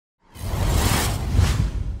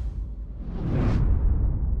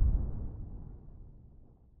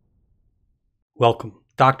Welcome.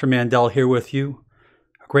 Dr. Mandell here with you.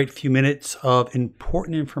 A great few minutes of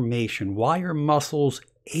important information. Why your muscles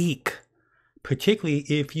ache, particularly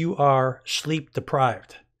if you are sleep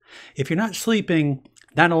deprived. If you're not sleeping,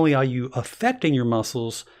 not only are you affecting your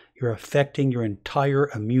muscles, you're affecting your entire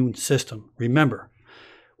immune system. Remember,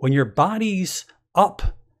 when your body's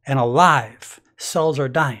up and alive, cells are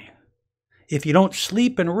dying. If you don't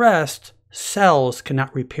sleep and rest, cells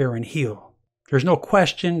cannot repair and heal. There's no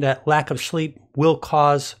question that lack of sleep will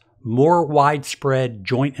cause more widespread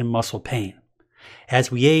joint and muscle pain. As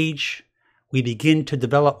we age, we begin to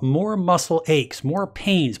develop more muscle aches, more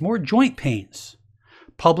pains, more joint pains.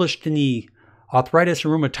 Published in the Arthritis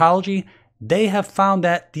and Rheumatology, they have found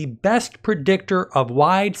that the best predictor of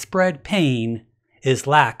widespread pain is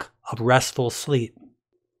lack of restful sleep.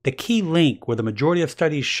 The key link where the majority of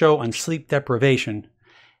studies show on sleep deprivation,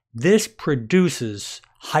 this produces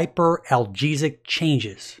hyperalgesic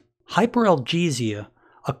changes. Hyperalgesia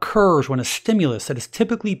occurs when a stimulus that is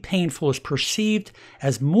typically painful is perceived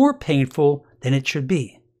as more painful than it should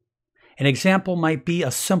be. An example might be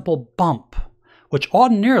a simple bump, which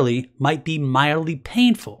ordinarily might be mildly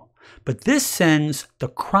painful, but this sends the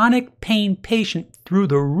chronic pain patient through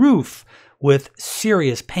the roof with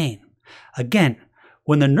serious pain. Again,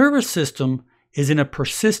 when the nervous system is in a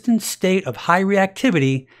persistent state of high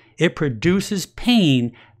reactivity, it produces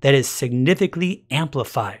pain that is significantly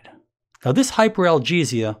amplified. Now, this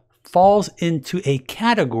hyperalgesia falls into a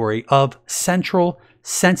category of central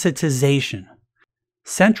sensitization.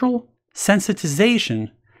 Central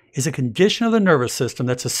sensitization is a condition of the nervous system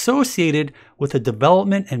that's associated with the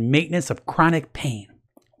development and maintenance of chronic pain.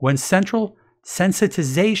 When central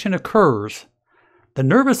sensitization occurs, the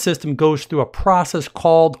nervous system goes through a process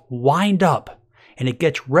called wind up, and it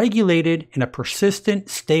gets regulated in a persistent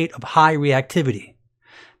state of high reactivity.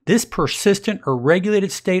 This persistent or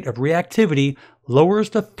regulated state of reactivity lowers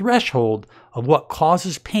the threshold of what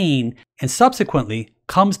causes pain and subsequently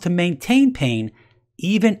comes to maintain pain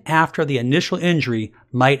even after the initial injury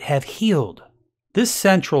might have healed. This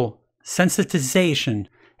central sensitization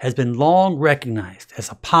has been long recognized as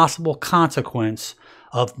a possible consequence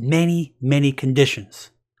of many conditions.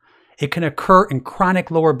 It can occur in chronic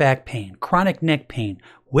lower back pain, chronic neck pain,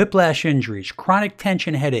 whiplash injuries, chronic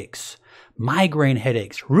tension headaches, migraine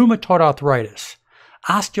headaches, rheumatoid arthritis,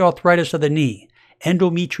 osteoarthritis of the knee,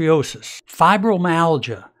 endometriosis,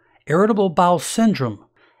 fibromyalgia, irritable bowel syndrome,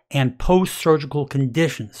 and post-surgical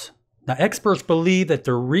conditions. Now, experts believe that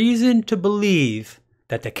the reason to believe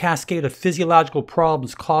that the cascade of physiological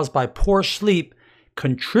problems caused by poor sleep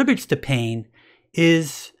contributes to pain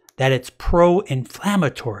is that it's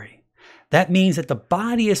pro-inflammatory. That means that the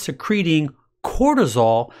body is secreting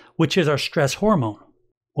cortisol, which is our stress hormone.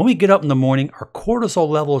 When we get up in the morning, our cortisol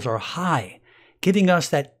levels are high, giving us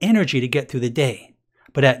that energy to get through the day.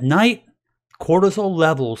 But at night, cortisol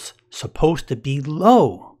levels are supposed to be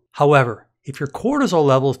low. However, if your cortisol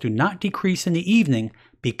levels do not decrease in the evening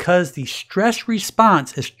because the stress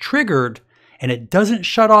response is triggered and it doesn't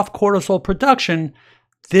shut off cortisol production,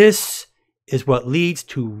 this is what leads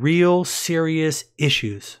to real serious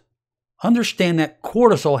issues. Understand that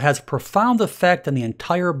cortisol has a profound effect on the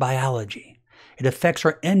entire biology. It affects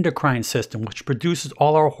our endocrine system, which produces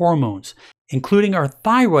all our hormones, including our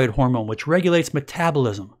thyroid hormone, which regulates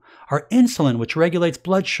metabolism, our insulin, which regulates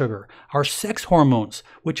blood sugar, our sex hormones,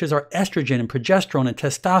 which is our estrogen and progesterone and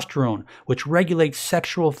testosterone, which regulates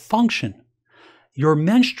sexual function, your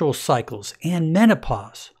menstrual cycles and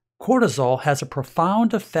menopause. Cortisol has a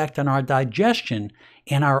profound effect on our digestion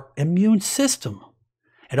and our immune system.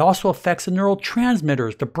 It also affects the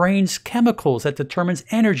neurotransmitters, the brain's chemicals that determines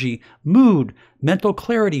energy, mood, mental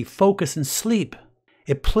clarity, focus, and sleep.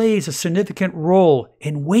 It plays a significant role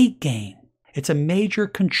in weight gain. It's a major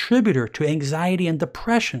contributor to anxiety and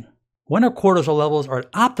depression. When our cortisol levels are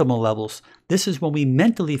at optimal levels, this is when we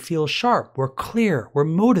mentally feel sharp, we're clear, we're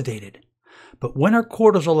motivated. But when our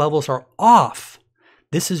cortisol levels are off,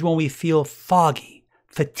 this is when we feel foggy,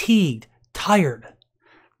 fatigued, tired.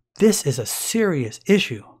 This is a serious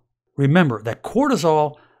issue. Remember that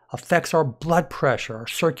cortisol affects our blood pressure, our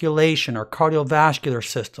circulation, our cardiovascular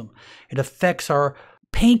system. It affects our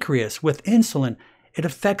pancreas with insulin. It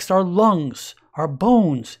affects our lungs, our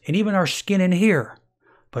bones, and even our skin and hair.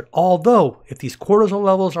 But although if these cortisol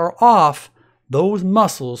levels are off, those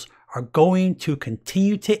muscles are going to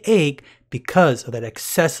continue to ache because of that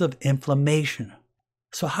excessive inflammation.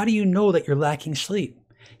 So how do you know that you're lacking sleep?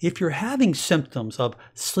 If you're having symptoms of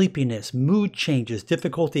sleepiness, mood changes,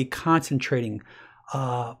 difficulty concentrating,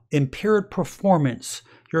 impaired performance,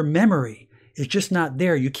 your memory is just not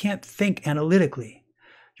there. You can't think analytically.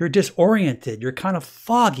 You're disoriented. You're kind of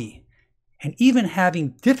foggy. and even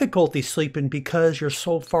having difficulty sleeping because you're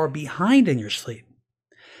so far behind in your sleep.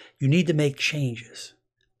 You need to make changes.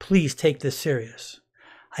 Please take this serious.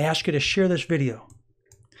 I ask you to share this video.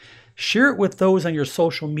 Share it with those on your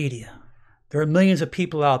social media. There are millions of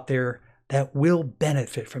people out there that will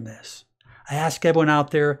benefit from this. I ask everyone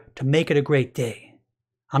out there to make it a great day.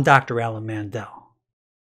 I'm Dr. Alan Mandell.